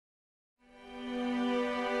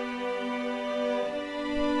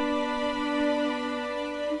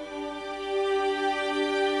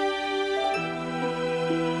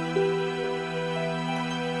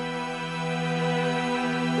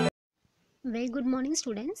Very good morning,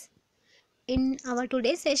 students. In our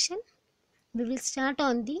today's session, we will start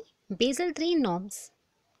on the Basel III norms.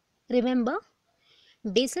 Remember,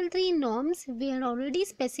 Basel III norms we had already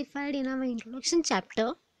specified in our introduction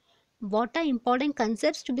chapter what are important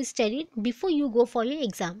concepts to be studied before you go for your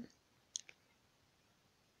exam.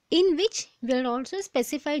 In which we had also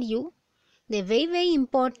specified you the very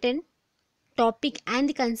important topic and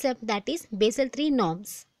the concept, that is Basel III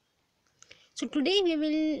norms. So today we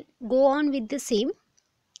will go on with the same.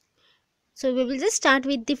 So we will just start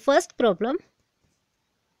with the first problem.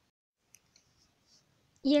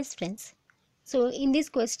 Yes, friends. So in this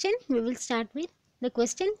question, we will start with the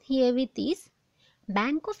question here with is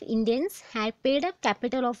Bank of Indians had paid up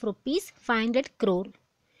capital of rupees 500 crore.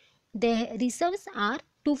 Their reserves are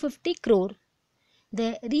 250 crore.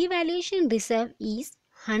 The revaluation reserve is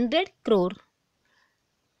 100 crore.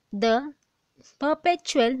 The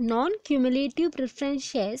perpetual non-cumulative preference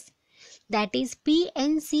shares, that is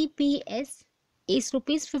PNCPS, is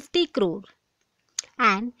rupees 50 crore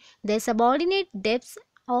and the subordinate debts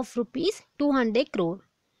of rupees 200 crore.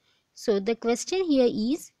 So the question here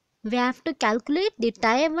is, we have to calculate the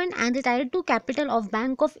Tier 1 and the Tier 2 capital of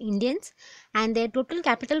Bank of Indians and their total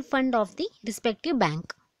capital fund of the respective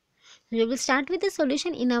bank. We will start with the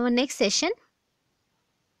solution in our next session.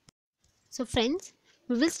 So friends,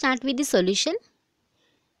 we will start with the solution.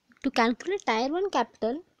 To calculate Tier 1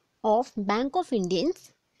 capital of Bank of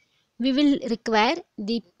Indians, we will require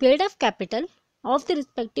the paid up capital of the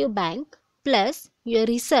respective bank plus your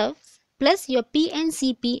reserves plus your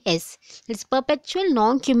PNCPS, it's perpetual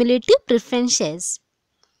non-cumulative preference shares,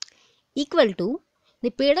 equal to the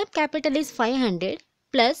paid up capital is 500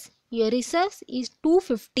 plus your reserves is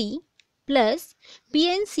 250 plus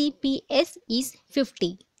PNCPS is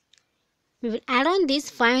 50. We will add on this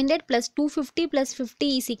 500 plus 250 plus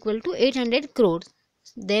 50 is equal to 800 crores.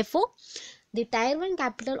 Therefore, the Tier 1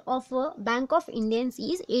 capital of Bank of Indians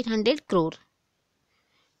is 800 crore.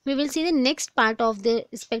 We will see the next part of the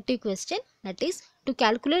respective question, that is to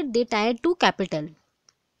calculate the Tier 2 capital.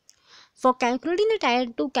 For calculating the Tier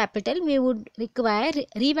 2 capital, we would require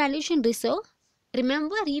revaluation reserve.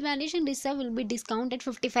 Remember, revaluation reserve will be discounted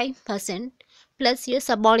 55% plus your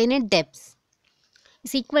subordinate debts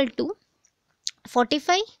is equal to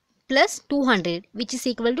 45 plus 200, which is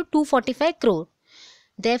equal to 245 crore.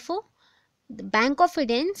 Therefore, the Bank of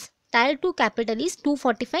Indians Tier 2 capital is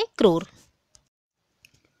 245 crore.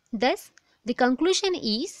 Thus, the conclusion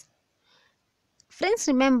is, friends,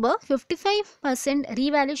 remember 55%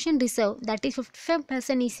 revaluation reserve, that is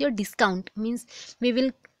 55% is your discount, means we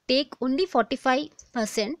will take only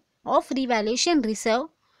 45% of revaluation reserve.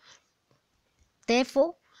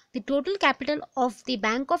 Therefore, the total capital of the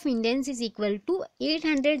Bank of Indians is equal to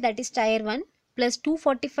 800, that is Tier 1 plus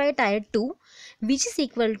 245 Tier 2, which is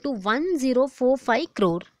equal to 1045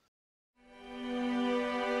 crore.